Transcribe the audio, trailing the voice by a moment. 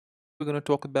We're going to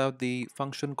talk about the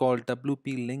function called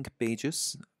WP link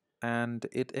pages, and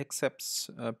it accepts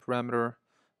a parameter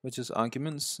which is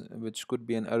arguments, which could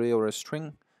be an array or a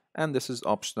string, and this is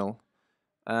optional.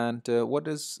 And what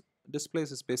is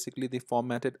displays is basically the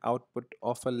formatted output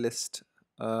of a list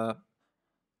uh,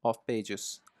 of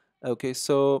pages. Okay,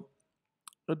 so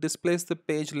it displays the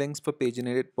page links for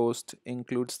paginated post,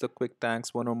 includes the quick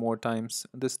tags one or more times.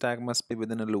 This tag must be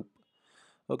within a loop.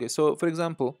 Okay, so for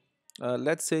example,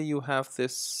 let's say you have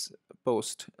this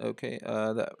post, okay,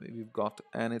 that we've got,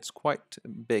 and it's quite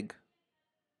big.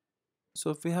 So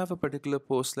if we have a particular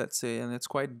post, let's say, and it's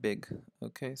quite big,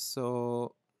 okay,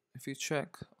 so if you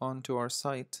check onto our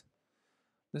site,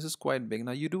 this is quite big.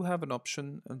 Now you do have an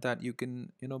option that you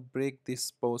can, break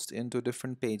this post into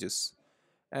different pages.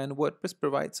 And WordPress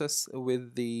provides us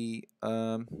with the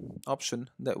option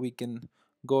that we can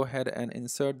go ahead and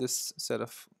insert this set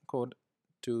of code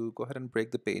to go ahead and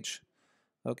break the page.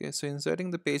 Okay, so inserting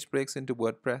the page breaks into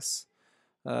WordPress,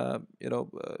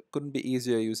 couldn't be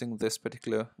easier using this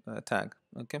particular tag.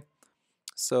 Okay,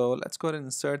 so let's go ahead and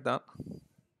insert that.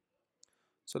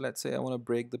 So let's say I want to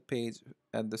break the page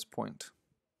at this point,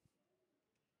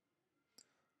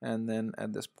 and then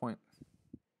at this point,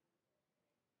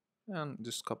 and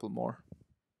just a couple more.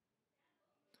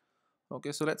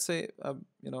 Okay, so let's say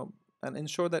and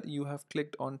ensure that you have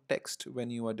clicked on text when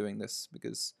you are doing this,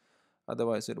 because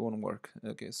otherwise it won't work.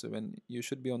 Okay, so when you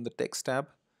should be on the text tab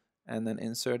and then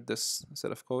insert this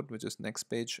set of code, which is next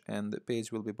page, and the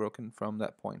page will be broken from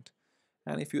that point.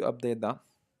 And if you update that,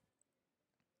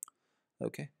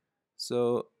 okay,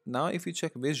 so now if you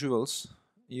check visuals,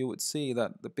 you would see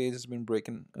that the page has been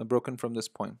broken from this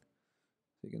point.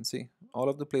 So you can see all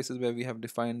of the places where we have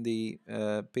defined the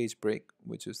page break,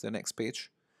 which is the next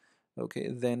page. Okay,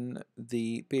 then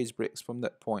the page breaks from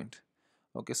that point.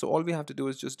 Okay, so all we have to do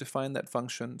is just define that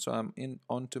function. So I'm in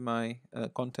onto my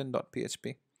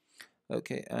content.php,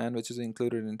 okay, and which is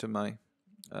included into my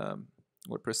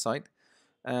WordPress site,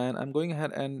 and I'm going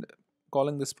ahead and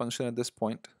calling this function at this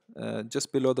point,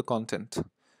 just below the content.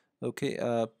 Okay,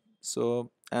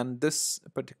 and this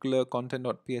particular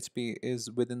content.php is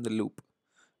within the loop.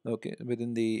 Okay,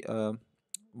 within the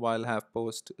while have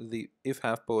post, the if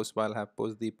have post, while have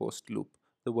post, the post loop,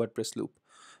 the WordPress loop.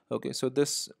 Okay, so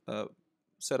this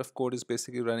set of code is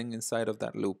basically running inside of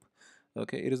that loop.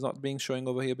 Okay, it is not being showing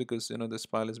over here because this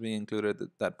file is being included at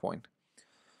that point.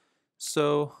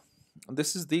 So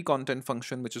this is the content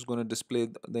function, which is going to display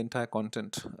the entire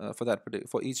content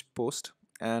for each post.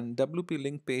 And WP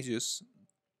link pages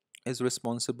is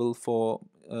responsible for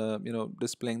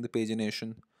displaying the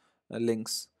pagination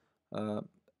links uh,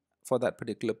 for that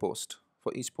particular post,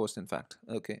 for each post in fact,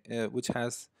 okay, which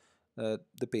has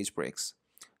the page breaks.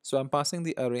 So I'm passing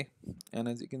the array, and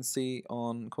as you can see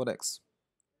on codex,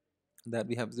 that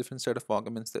we have different set of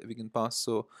arguments that we can pass.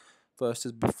 So first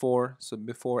is before, so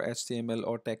before HTML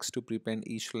or text to prepend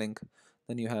each link.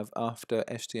 Then you have after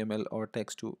HTML or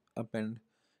text to append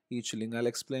each link. I'll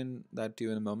explain that to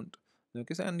you in a moment.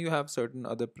 Okay, so, and you have certain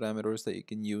other parameters that you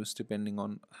can use depending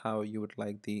on how you would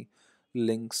like the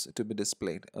links to be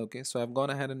displayed. Okay, so I've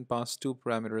gone ahead and passed two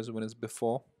parameters. One is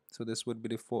before, so this would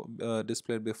be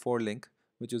displayed before link,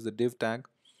 which is the div tag,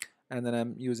 and then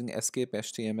I'm using escape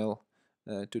HTML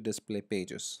to display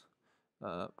pages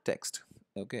text.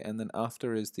 Okay, and then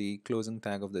after is the closing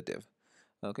tag of the div.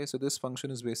 Okay, so this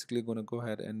function is basically going to go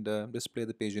ahead and display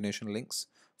the pagination links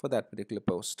for that particular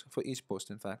post, for each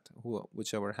post in fact,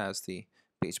 whichever has the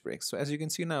page breaks. So as you can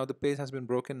see now, the page has been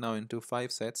broken now into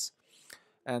 5 sets,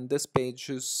 and this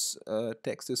page's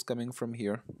text is coming from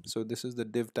here. So this is the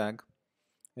div tag.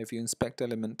 If you inspect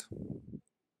element,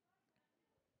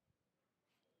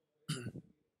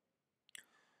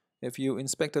 if you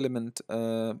inspect element,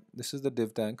 this is the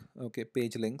div tag. Okay,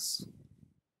 page links.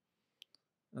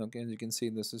 Okay, as you can see,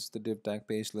 this is the div tag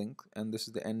page link, and this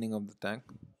is the ending of the tag.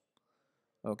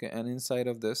 Okay, and inside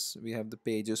of this we have the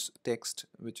pages text,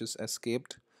 which is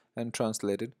escaped and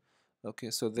translated.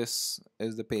 Okay, so this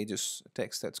is the pages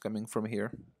text that's coming from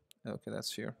here. Okay,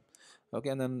 that's here. Okay,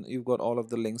 and then you've got all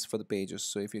of the links for the pages.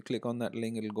 So if you click on that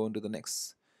link, it'll go into the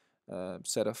next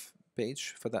set of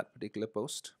page for that particular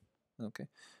post. Okay,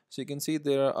 so you can see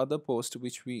there are other posts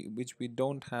which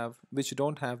don't have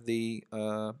the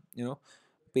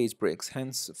page breaks.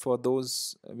 Hence, for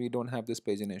those we don't have this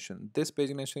pagination. This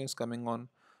pagination is coming on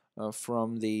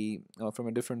from a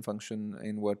different function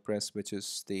in WordPress, which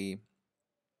is the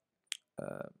I'll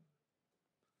tell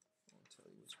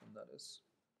you which one that is.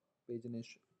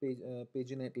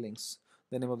 Paginate links.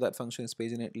 The name of that function is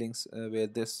paginate links, where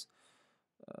this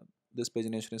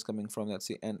pagination is coming from. Let's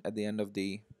see, and at the end of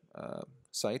the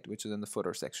site, which is in the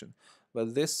footer section.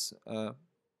 But this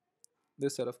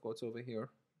set of quotes over here,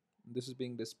 this is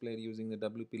being displayed using the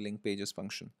WP link pages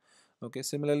function. Okay,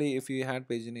 similarly, if you had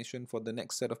pagination for the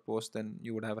next set of posts, then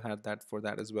you would have had that for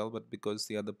that as well, but because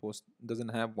the other post doesn't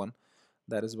have one,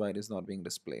 that is why it is not being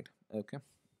displayed. Okay,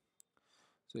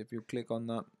 so if you click on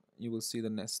that, you will see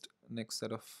the next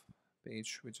set of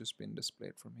page which has been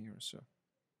displayed from here.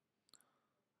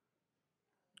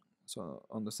 So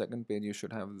on the second page you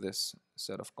should have this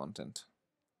set of content,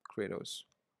 creators.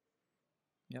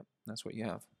 Yep, that's what you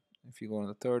have. If you go on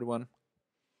the third one,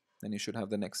 then you should have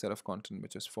the next set of content,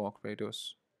 which is for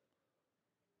creators.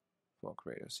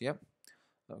 Yep.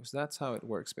 So that's how it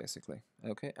works basically.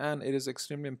 Okay, and it is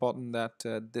extremely important that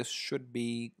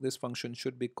this function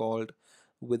should be called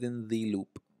within the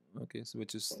loop. Okay, so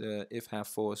which is the if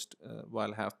half post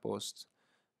while half post,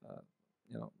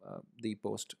 the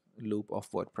post loop of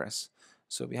WordPress.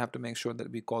 So we have to make sure that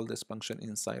we call this function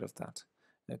inside of that.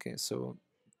 Okay, so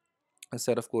a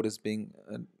set of code is being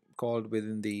called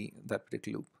within that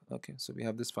particular loop. Okay, so we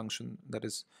have this function that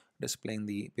is displaying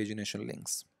the pagination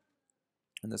links,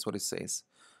 and that's what it says.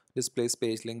 Displays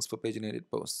page links for paginated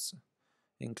posts.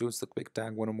 Includes the quick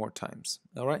tag one or more times.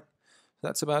 All right, so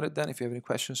that's about it then. If you have any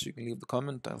questions, you can leave the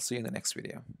comment. I'll see you in the next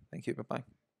video. Thank you. Bye-bye.